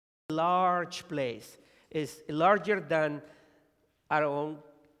large place. It's larger than our own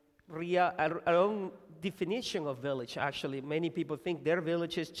our own definition of village. Actually, many people think their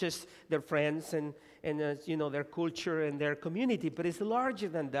village is just their friends and their culture and their community, but it's larger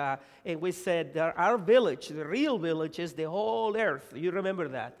than that. And we said that our village, the real village, is the whole earth. You remember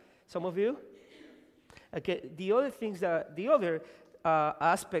that? Some of you? Okay. The other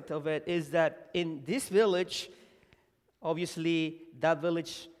aspect of it is that in this village, obviously, that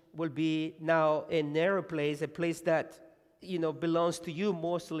village will be now a narrow place, a place that belongs to you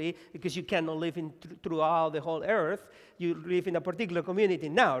mostly, because you cannot live throughout the whole earth. You live in a particular community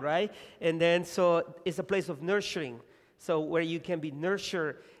now, right? And then, so it's a place of nurturing. So where you can be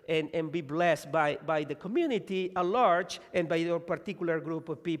nurtured and be blessed by the community at large and by your particular group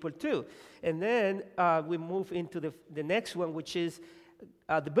of people too. And then we move into the next one, which is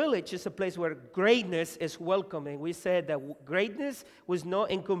the village is a place where greatness is welcome. And we said that greatness was not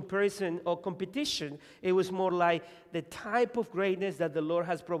in comparison or competition. It was more like the type of greatness that the Lord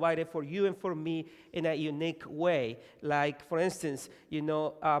has provided for you and for me in a unique way. Like, for instance,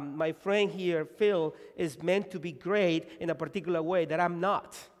 my friend here, Phil, is meant to be great in a particular way that I'm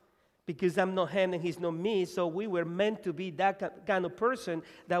not. Because I'm not him and he's not me, so we were meant to be that kind of person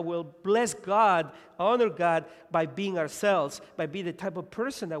that will bless God, honor God by being ourselves, by being the type of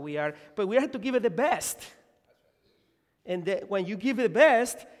person that we are. But we have to give it the best. And when you give it the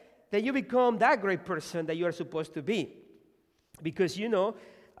best, then you become that great person that you are supposed to be. Because,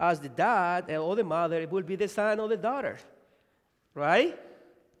 as the dad or the mother, it will be the son or the daughter. Right?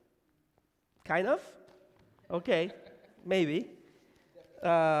 Kind of? Okay, maybe.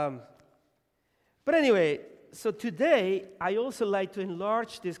 But anyway, so today, I also like to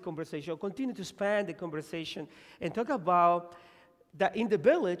enlarge this conversation, or continue to expand the conversation, and talk about that in the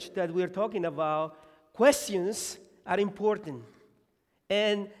village that we're talking about, questions are important.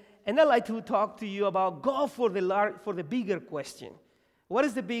 And I'd like to talk to you about go for the bigger question. What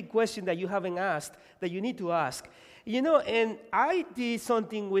is the big question that you haven't asked that you need to ask? And I did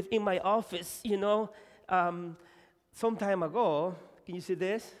something within my office, some time ago. Can you see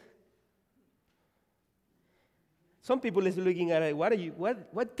this? Some people is looking at it.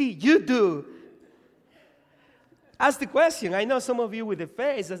 What did you do? Ask the question. I know some of you with the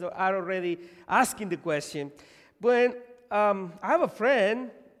face are already asking the question. But I have a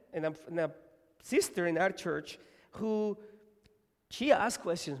friend and a sister in our church who she asks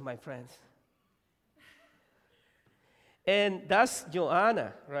questions, my friends. And that's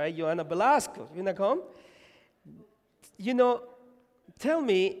Joanna, right? Joanna Velasco. You wanna come? Tell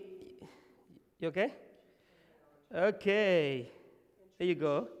me, you okay? Okay. There you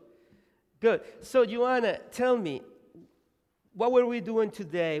go. Good. So, Joanna, tell me, what were we doing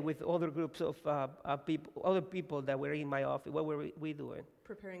today with other groups of people, other people that were in my office? What were we doing?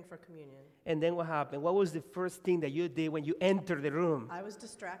 Preparing for communion. And then what happened? What was the first thing that you did when you entered the room? I was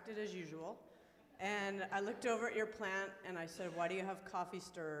distracted as usual. And I looked over at your plant and I said, why do you have coffee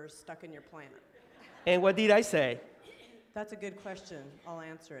stirrers stuck in your plant? And what did I say? That's a good question. I'll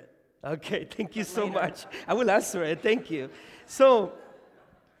answer it. Okay, thank you so much. I will answer it. Thank you. So,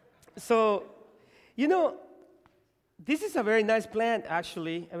 this is a very nice plant,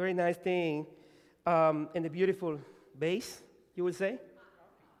 actually, a very nice thing, and a beautiful vase, you would say?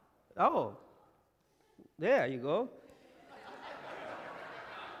 Oh, there you go.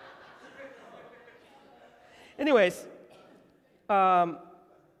 Anyways, but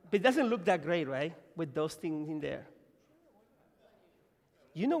it doesn't look that great, right, with those things in there.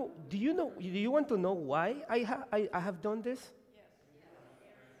 Do you want to know why I have done this? Yes.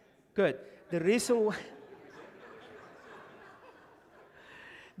 Good. The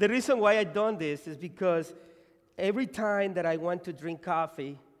reason why I done this is because every time that I want to drink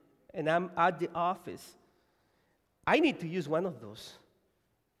coffee and I'm at the office, I need to use one of those.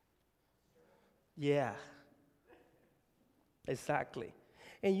 Yeah. Exactly.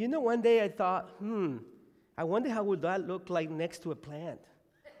 And one day I thought, I wonder how would that look like next to a plant.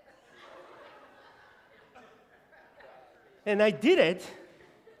 And I did it,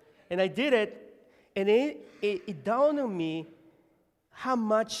 and it dawned on me how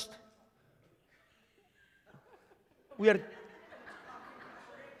much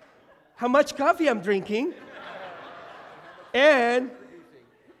coffee I'm drinking, and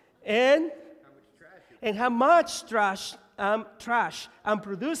how much trash I'm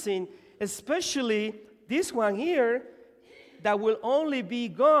producing, especially this one here that will only be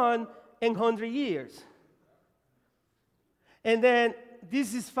gone in 100 years. And then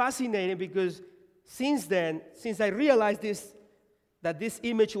this is fascinating because since I realized that this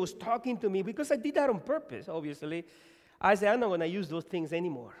image was talking to me, because I did that on purpose, obviously, I said, I'm not going to use those things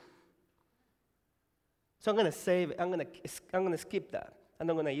anymore. So I'm going to save it. I'm going to skip that. I'm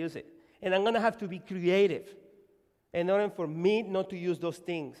not going to use it. And I'm going to have to be creative in order for me not to use those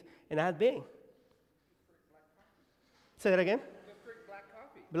things. And I have been. Say that again?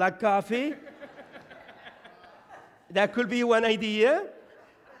 Black coffee. That could be one idea.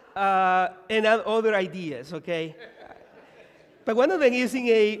 And other ideas, okay? But one of them is using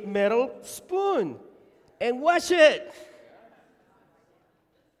a metal spoon and wash it.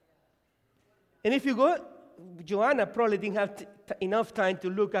 And if you go, Joanna probably didn't have enough time to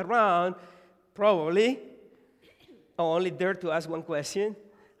look around, probably, or only dare to ask one question,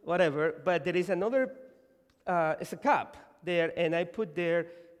 whatever. But there is another, it's a cup there, and I put there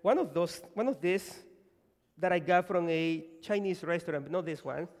one of these that I got from a Chinese restaurant, but not this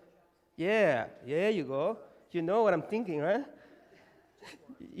one. Yeah, you go. You know what I'm thinking, right?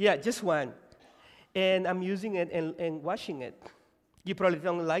 Yeah, just one. And I'm using it and washing it. You probably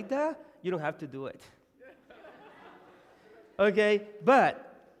don't like that. You don't have to do it. Okay,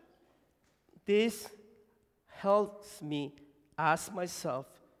 but this helps me ask myself,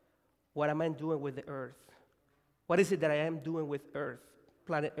 what am I doing with the earth? What is it that I am doing with earth,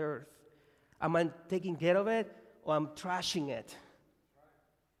 planet earth? Am I taking care of it or I'm trashing it?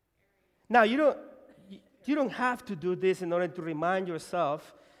 Now, you don't have to do this in order to remind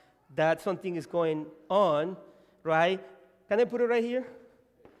yourself that something is going on, right? Can I put it right here?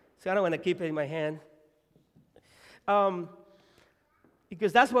 So I don't want to keep it in my hand.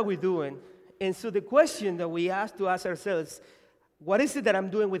 Because that's what we're doing. And so the question that we have to ask ourselves, what is it that I'm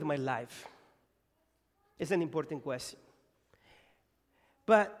doing with my life? It's an important question.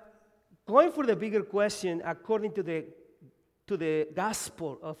 But going for the bigger question, according to the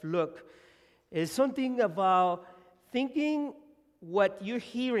Gospel of Luke, is something about thinking what you're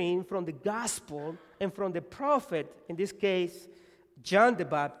hearing from the Gospel and from the prophet, in this case, John the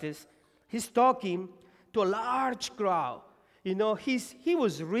Baptist. He's talking to a large crowd. You know, he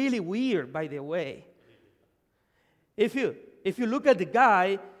was really weird, by the way. If you look at the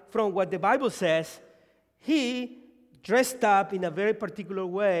guy, from what the Bible says, he dressed up in a very particular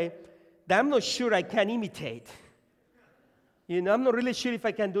way that I'm not sure I can imitate. You know, I'm not really sure if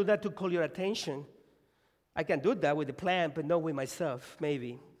I can do that to call your attention. I can do that with the plant, but not with myself,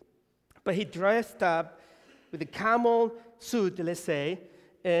 maybe. But he dressed up with a camel suit, let's say,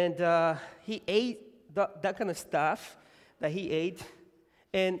 and he ate that kind of stuff that he ate,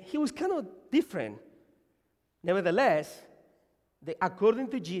 and he was kind of different. Nevertheless, according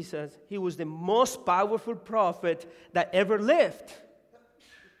to Jesus, he was the most powerful prophet that ever lived.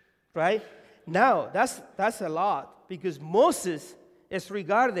 Right? Now, that's a lot, because Moses is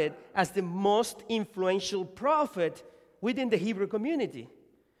regarded as the most influential prophet within the Hebrew community.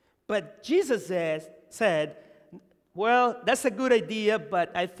 But Jesus said, well, that's a good idea,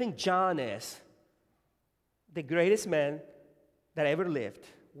 but I think John is the greatest man that ever lived.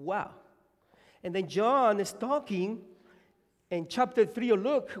 Wow. And then John is talking. In chapter 3 of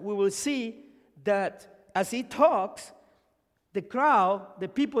Luke, we will see that as he talks, the crowd, the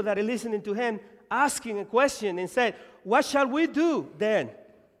people that are listening to him, asking a question and said, what shall we do then?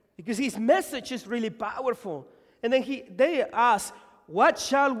 Because his message is really powerful. And then they ask, what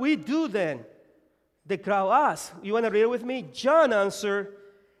shall we do then? The crowd asked. You want to read it with me? John answered,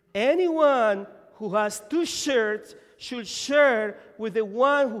 anyone who has 2 shirts should share with the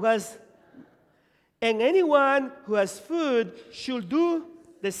one who has, and anyone who has food should do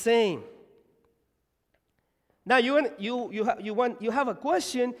the same. Now you have a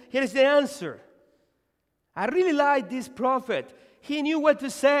question. Here is the answer. I really like this prophet. He knew what to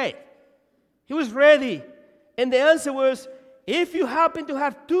say. He was ready. And the answer was, if you happen to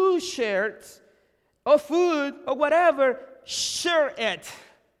have 2 shares of food or whatever, share it.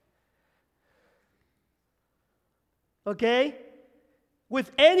 Okay?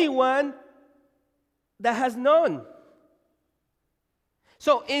 With anyone that has none.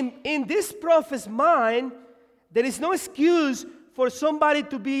 So in this prophet's mind, there is no excuse for somebody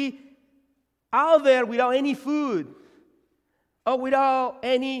to be out there without any food or without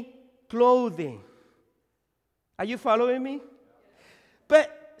any clothing. Are you following me?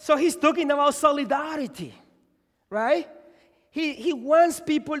 But so he's talking about solidarity, right? He wants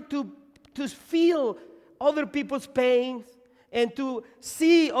people to feel other people's pains and to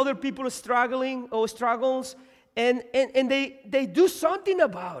see other people struggling or struggles, and they do something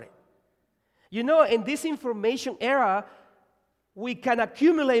about it. You know, in this information era, we can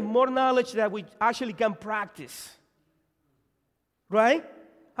accumulate more knowledge that we actually can practice. Right?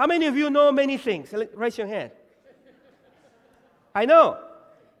 How many of you know many things? Raise your hand. I know.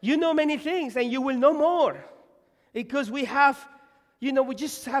 You know many things, and you will know more. Because we have, we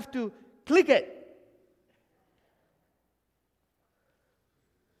just have to click it.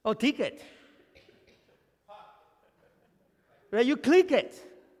 or ticket. Right? You click it.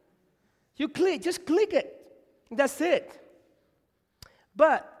 Just click it. That's it.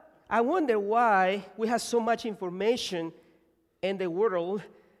 But I wonder why we have so much information and the world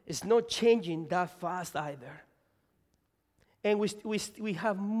is not changing that fast either. And we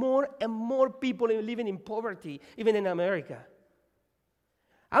have more and more people living in poverty, even in America.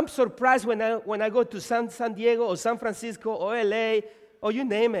 I'm surprised when I go to San Diego or San Francisco or LA or you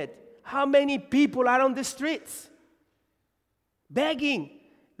name it, how many people are on the streets begging,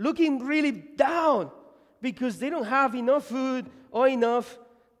 looking really down because they don't have enough food or enough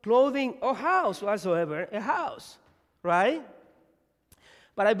clothing or house whatsoever, a house, right?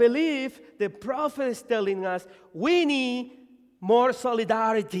 But I believe the prophet is telling us we need more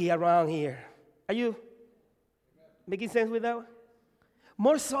solidarity around here. Are you making sense with that?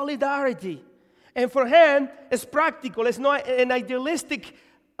 More solidarity. And for him, it's practical. It's not an idealistic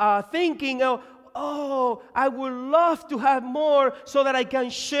thinking of, oh, I would love to have more so that I can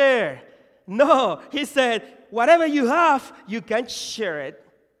share. No, he said, whatever you have, you can share it.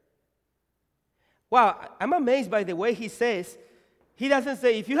 Wow, I'm amazed by the way he says. He doesn't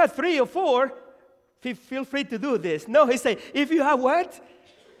say, if you have 3 or 4, feel free to do this. No, he said, if you have what?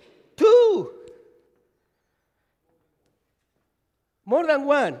 2. More than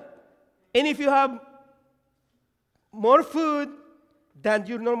 1. And if you have more food than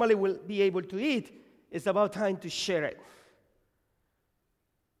you normally will be able to eat, it's about time to share it.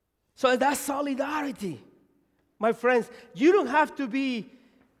 So that's solidarity. My friends, you don't have to be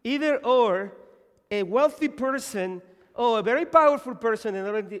either or a wealthy person or a very powerful person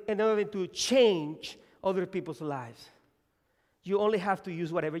in order to change other people's lives. You only have to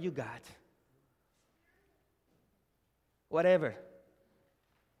use whatever you got. Whatever.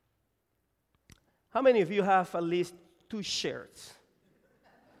 How many of you have at least 2 shirts?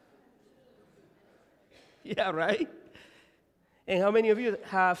 Yeah, right? And how many of you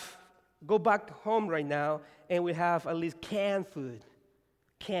go back home right now and we have at least canned food?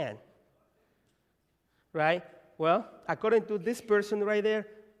 Canned. Right? Well, according to this person right there,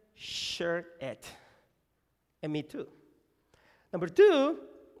 share it. And me too. Number 2,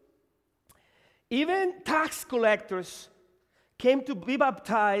 even tax collectors came to be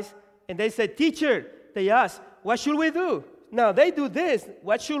baptized and they said, teacher, they asked, what should we do? Now, they do this.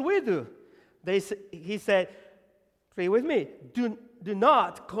 What should we do? He said, read with me, do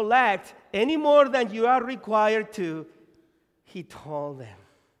not collect any more than you are required to, he told them.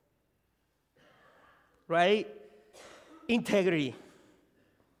 Right? Integrity.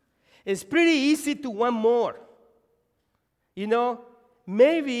 It's pretty easy to want more. You know,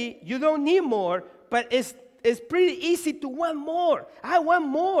 maybe you don't need more, but it's pretty easy to want more. I want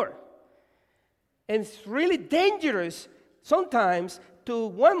more. And it's really dangerous sometimes to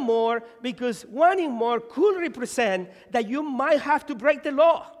want more because wanting more could represent that you might have to break the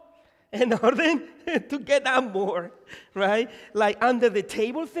law in order to get that more, right? Like under the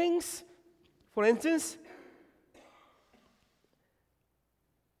table things, for instance,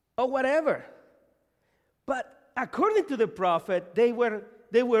 or whatever. But according to the prophet, they were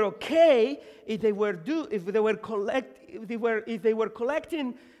okay if they were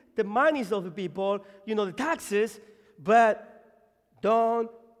collecting the monies of the people, the taxes, but don't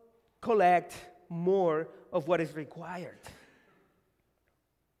collect more of what is required.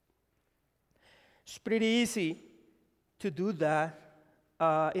 It's pretty easy to do that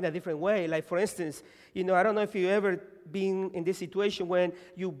in a different way. Like, for instance, I don't know if you've ever been in this situation when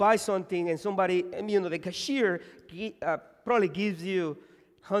you buy something and somebody, the cashier probably gives you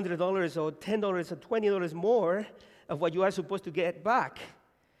 $100 or $10 or $20 more of what you are supposed to get back.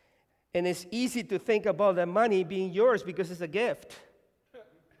 And it's easy to think about the money being yours because it's a gift.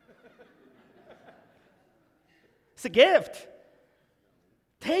 It's a gift.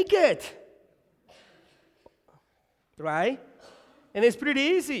 Take it. Right? And it's pretty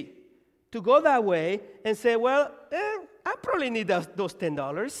easy to go that way and say, well, I probably need those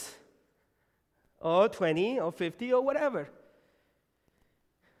 $10 or $20 or $50 or whatever.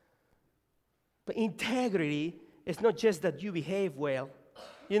 But integrity is not just that you behave well.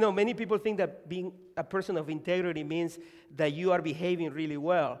 Many people think that being a person of integrity means that you are behaving really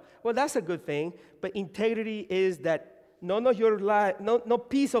well. Well, that's a good thing, but integrity is that none of your life, no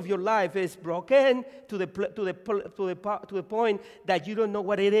piece of your life is broken to the point that you don't know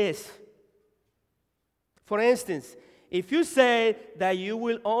what it is. For instance, if you say that you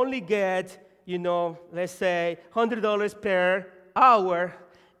will only get, let's say $100 per hour,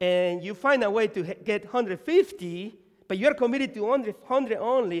 and you find a way to get $150, but you're committed to 100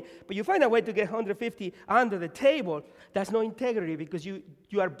 only, but you find a way to get 150 under the table, that's no integrity because you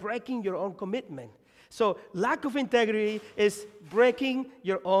are breaking your own commitment. So lack of integrity is breaking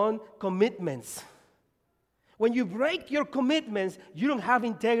your own commitments. When you break your commitments, you don't have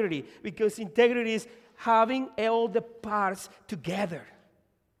integrity because integrity is having all the parts together.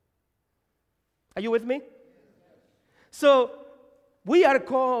 Are you with me? So we are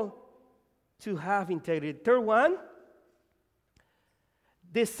called to have integrity. Third one,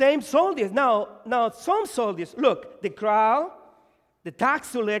 the same soldiers. Now some soldiers, look, the crowd, the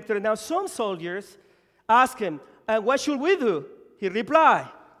tax collector, now some soldiers ask him, and what should we do? He replied,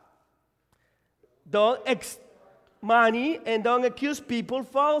 don't money and don't accuse people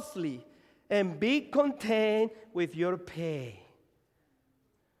falsely, and be content with your pay.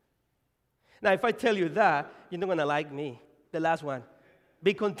 Now, if I tell you that, you're not going to like me. The last one.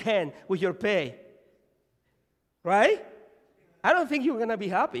 Be content with your pay. Right? I don't think you're going to be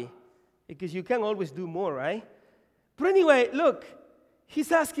happy because you can always do more, right? But anyway, look,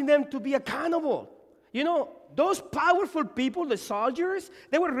 he's asking them to be accountable. You know, those powerful people, the soldiers,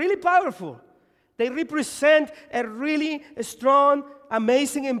 they were really powerful. They represent a really strong,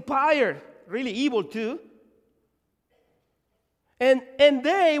 amazing empire, really evil too. And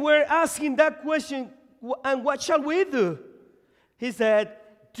they were asking that question, and what shall we do? He said,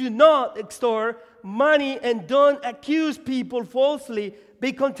 do not extort money and don't accuse people falsely.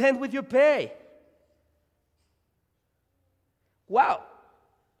 Be content with your pay. Wow.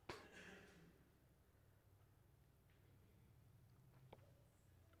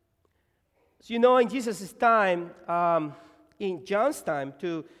 So, you know, in Jesus' time, in John's time,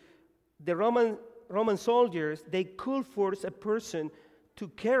 to the Roman soldiers, they could force a person to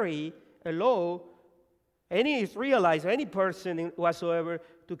carry a load, any Israelite, any person whatsoever,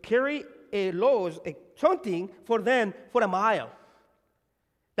 to carry a load, something for them for a mile.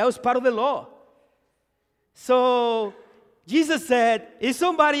 That was part of the law. So Jesus said, if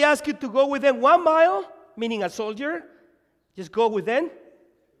somebody asks you to go within 1 mile, meaning a soldier, just go within.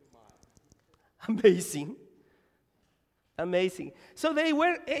 Amazing. Amazing. So they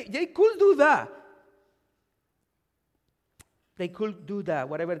could do that. They could do that,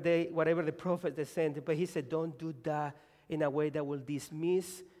 whatever the prophet they sent. But he said, don't do that in a way that will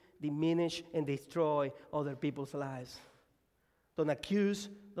dismiss, diminish, and destroy other people's lives. Don't accuse,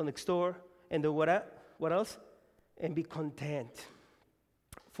 don't extort, and do what else? And be content.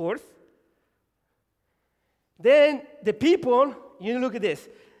 Fourth, then the people, you look at this.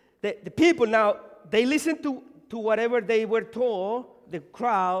 The people now, they listen to whatever they were told, the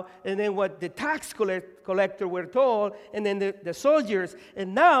crowd, and then what the tax collector were told, and then the soldiers.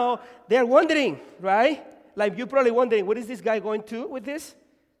 And now they're wondering, right? Like you're probably wondering, what is this guy going to with this?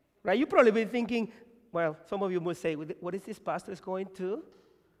 Right? You probably be thinking, well, some of you must say, what is this pastor going to?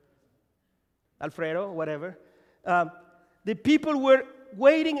 Alfredo, whatever. The people were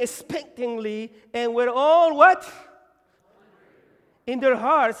waiting expectantly and were all what? In their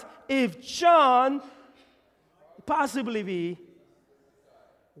hearts, if John possibly be,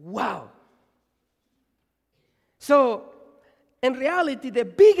 wow. So, in reality, the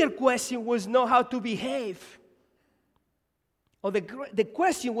bigger question was not how to behave. Or the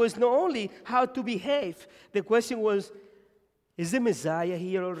question was not only how to behave. The question was, is the Messiah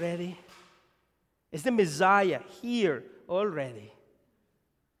here already? Is the Messiah here already?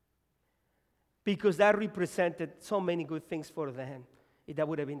 Because that represented so many good things for them, if that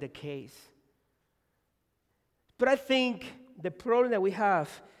would have been the case. But I think the problem that we have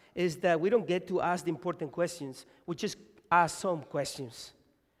is that we don't get to ask the important questions. We just ask some questions.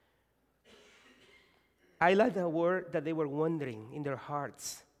 I like the word that they were wondering in their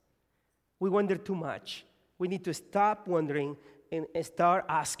hearts. We wonder too much. We need to stop wondering and start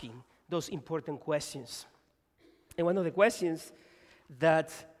asking those important questions. And one of the questions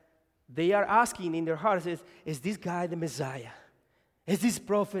that they are asking in their hearts is this guy the Messiah? Is this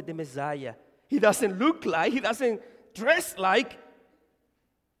prophet the Messiah? He doesn't look like, he doesn't dress like,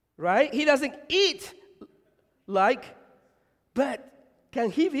 right? He doesn't eat like, but can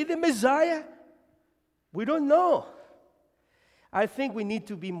he be the Messiah? We don't know. I think we need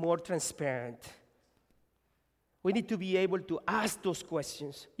to be more transparent. We need to be able to ask those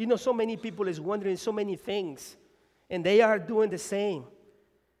questions. You know, so many people is wondering so many things, and they are doing the same.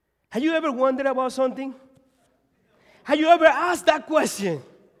 Have you ever wondered about something? Have you ever asked that question?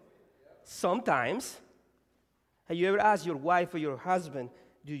 Sometimes. Have you ever asked your wife or your husband,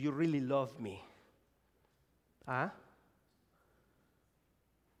 do you really love me? Huh?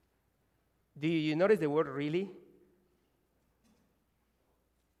 Do you notice the word really?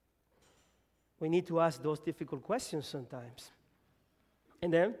 We need to ask those difficult questions sometimes.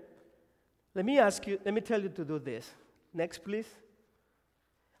 And then, let me tell you to do this. Next, please.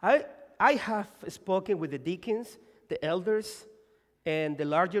 I have spoken with the deacons, the elders, and the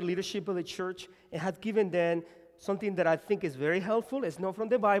larger leadership of the church, and have given them something that I think is very helpful. It's not from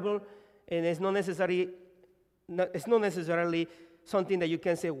the Bible, and it's not necessarily something that you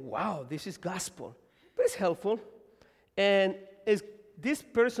can say, wow, this is gospel. But it's helpful. And it's this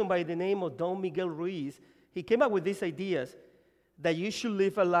person by the name of Don Miguel Ruiz, he came up with these ideas that you should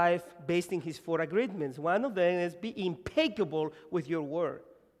live a life based in his 4 agreements. One of them is be impeccable with your word.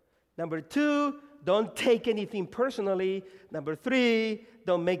 Number 2, don't take anything personally. Number 3,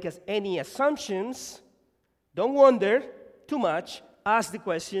 don't make any assumptions. Don't wonder too much. Ask the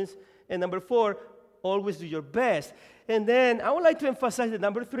questions. And number 4, always do your best. And then I would like to emphasize the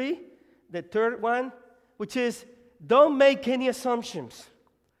number 3, the third one, which is don't make any assumptions.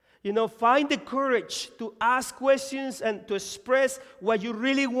 Find the courage to ask questions and to express what you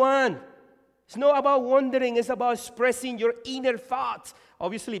really want. It's not about wondering, it's about expressing your inner thoughts.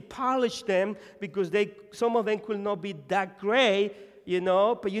 Obviously, polish them because some of them could not be that great,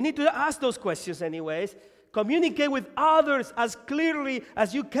 but you need to ask those questions anyways. Communicate with others as clearly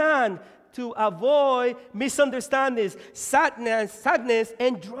as you can to avoid misunderstandings, sadness,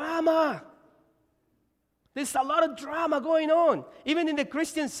 and drama. There's a lot of drama going on, even in the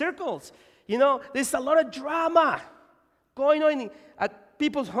Christian circles. There's a lot of drama going on at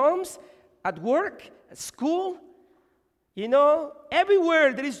people's homes, at work, at school.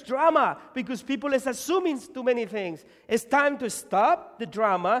 Everywhere there is drama because people are assuming too many things. It's time to stop the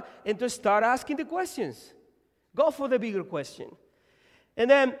drama and to start asking the questions. Go for the bigger question. And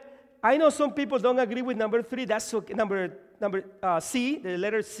then I know some people don't agree with number 3. That's okay. Number C, the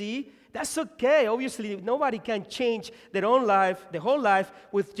letter C. That's okay. Obviously, nobody can change their own life, the whole life,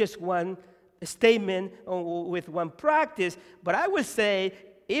 with just one statement or with one practice. But I would say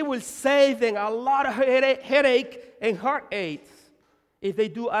it will save them a lot of headache and heartache if they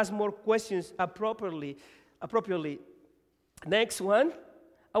do ask more questions appropriately. Next one,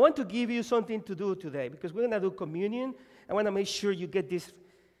 I want to give you something to do today because we're going to do communion. I want to make sure you get this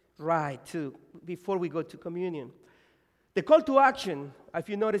right, too, before we go to communion. The call to action, if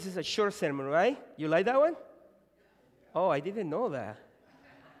you notice, is a short sermon, right? You like that one? Oh, I didn't know that.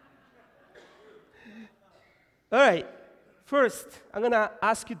 All right. First, I'm going to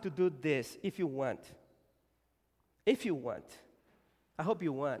ask you to do this if you want. If you want. I hope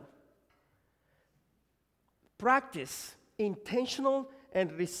you want. Practice intentional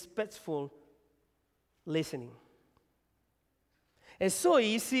and respectful listening. It's so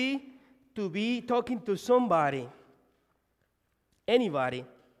easy to be talking to somebody, anybody,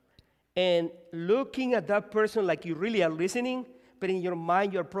 and looking at that person like you really are listening, but in your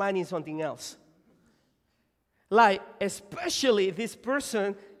mind you're planning something else. Like, especially if this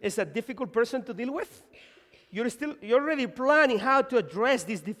person is a difficult person to deal with, you're already planning how to address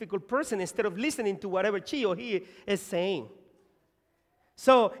this difficult person instead of listening to whatever she or he is saying.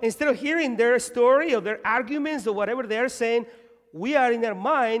 So instead of hearing their story or their arguments or whatever they're saying, we are in our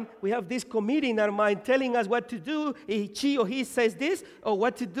mind, we have this committee in our mind telling us what to do if she or he says this, or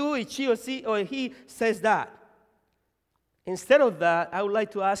what to do if she or he says that. Instead of that, I would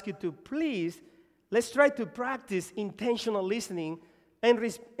like to ask you to please, let's try to practice intentional listening and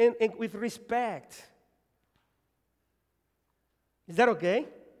with respect. Is that okay?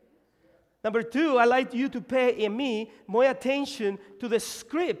 Number 2, I'd like you to pay more attention to the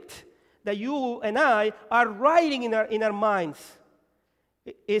script that you and I are writing in our minds.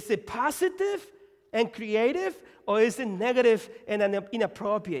 Is it positive and creative, or is it negative and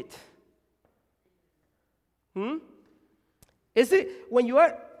inappropriate? Is it when you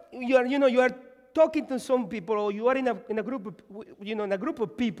are talking to some people, or you are in a group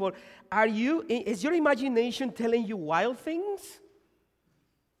of people? Is your imagination telling you wild things,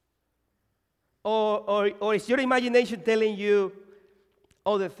 or is your imagination telling you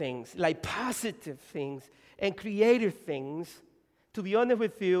other things, like positive things and creative things? To be honest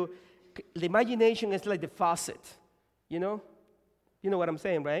with you, the imagination is like the faucet, You know what I'm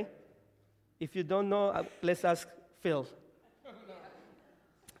saying, right? If you don't know, let's ask Phil.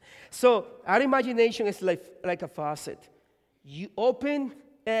 So our imagination is like a faucet. You open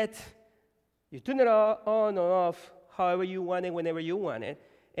it, you turn it on or off however you want it, whenever you want it,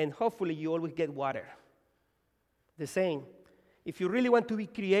 and hopefully you always get water. The same. If you really want to be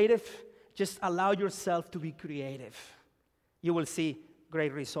creative, just allow yourself to be creative. You will see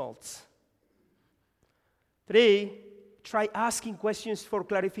great results. 3, try asking questions for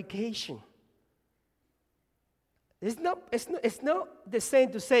clarification. It's not the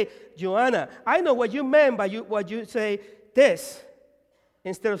same to say, Joanna, I know what you meant by what you say this.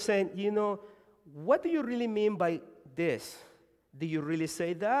 Instead of saying, what do you really mean by this? Do you really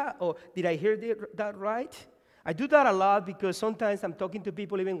say that? Or did I hear that right? I do that a lot because sometimes I'm talking to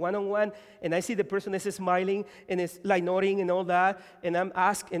people even one-on-one, and I see the person is smiling and is like nodding and all that, and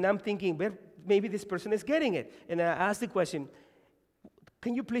I'm thinking, well, maybe this person is getting it. And I ask the question,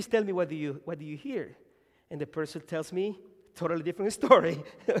 can you please tell me what do you hear? And the person tells me totally different story.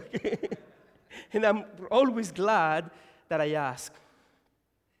 Okay? And I'm always glad that I ask.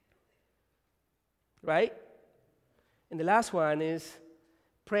 Right? And the last one is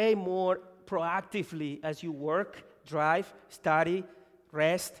pray more proactively as you work, drive, study,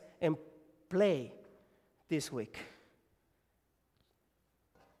 rest, and play this week.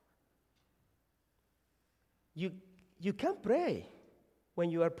 You can't pray when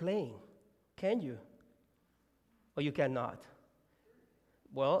you are playing, can you? Or you cannot?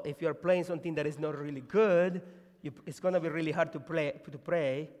 Well, if you are playing something that is not really good, it's going to be really hard to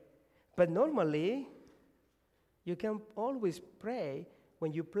pray. But normally, you can always pray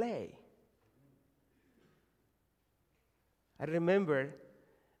when you play. I remember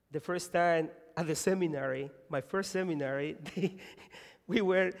the first time at the seminary, my first seminary,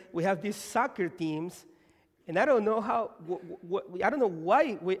 we have these soccer teams, and I don't know I don't know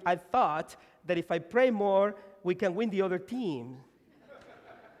why I thought that if I pray more, we can win the other team.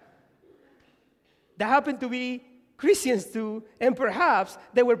 That happened to be Christians too, and perhaps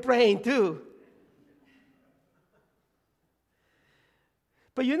they were praying too.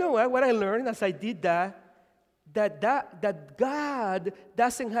 But you know what I learned as I did that God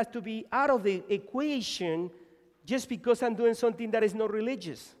doesn't have to be out of the equation just because I'm doing something that is not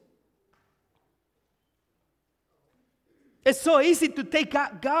religious. It's so easy to take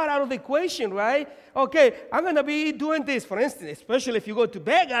God out of the equation, right? Okay, I'm going to be doing this. For instance, especially if you go to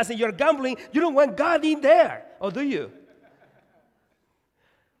Vegas and you're gambling, you don't want God in there, or do you?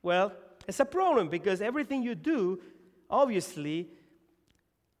 Well, it's a problem because everything you do, obviously,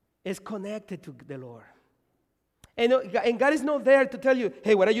 is connected to the Lord. And God is not there to tell you,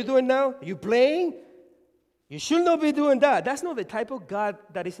 hey, what are you doing now? Are you playing? You should not be doing that. That's not the type of God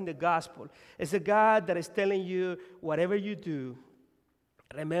that is in the gospel. It's a God that is telling you, whatever you do,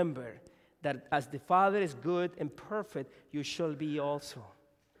 remember that as the Father is good and perfect, you shall be also.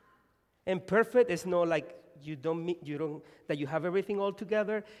 And perfect is not like that you have everything all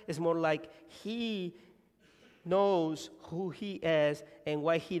together. It's more like He knows who He is and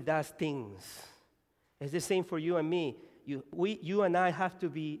why He does things. It's the same for you and me. You and I have to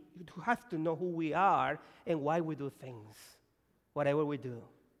know who we are and why we do things, whatever we do.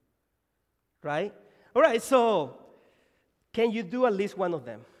 Right? All right, so can you do at least one of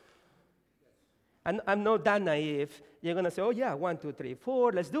them? I'm not that naive. You're going to say, oh, yeah, 1, 2, 3,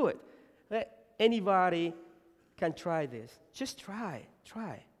 4, let's do it. Anybody can try this. Just try,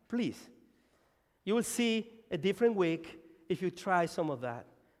 please. You will see a different week if you try some of that.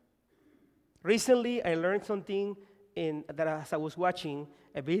 Recently, I learned something that as I was watching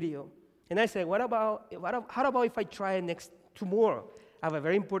a video, and I said, how about if I try it tomorrow? I have a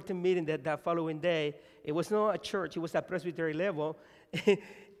very important meeting that following day. It was not a church, it was at presbytery level.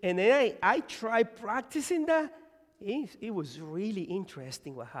 And then I tried practicing that. It was really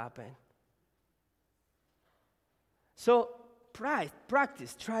interesting what happened. So try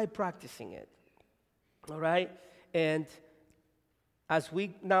practicing it. All right? And as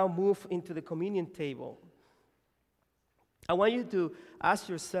we now move into the communion table, I want you to ask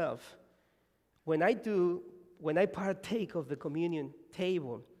yourself, when I partake of the communion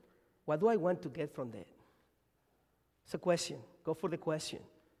table, what do I want to get from that? It's a question. Go for the question.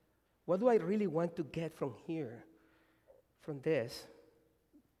 What do I really want to get from here, from this?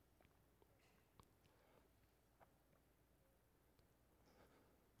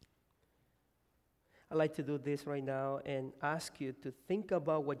 I'd like to do this right now and ask you to think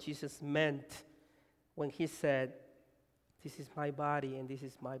about what Jesus meant when He said, this is my body and this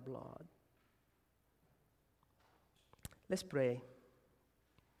is my blood. Let's pray.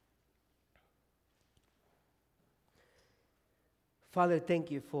 Father,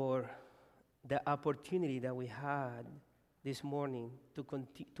 thank you for the opportunity that we had this morning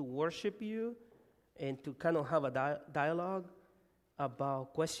to worship you and to kind of have a dialogue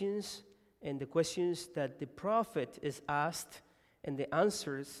about questions and the questions that the prophet is asked and the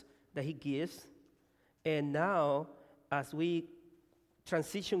answers that he gives. And now, as we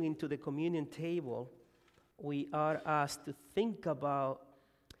transition into the communion table, we are asked to think about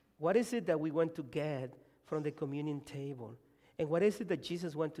what is it that we want to get from the communion table, and what is it that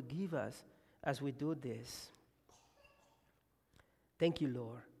Jesus wants to give us as we do this. Thank you,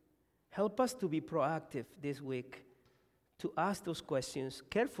 Lord. Help us to be proactive this week, to ask those questions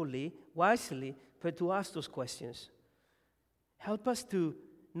carefully, wisely, but to ask those questions. Help us to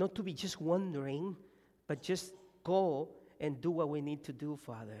not to be just wondering, but just go and do what we need to do,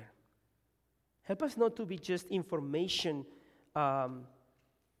 Father. Help us not to be just information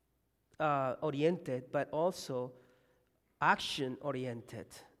oriented, but also action oriented.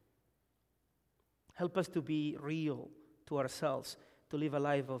 Help us to be real to ourselves, to live a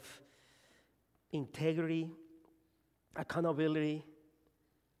life of integrity, accountability,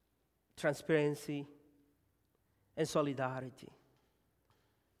 transparency, and solidarity.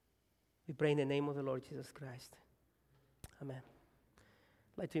 We pray in the name of the Lord Jesus Christ. Amen.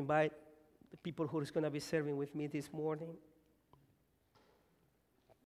 I'd like to invite the people who is going to be serving with me this morning.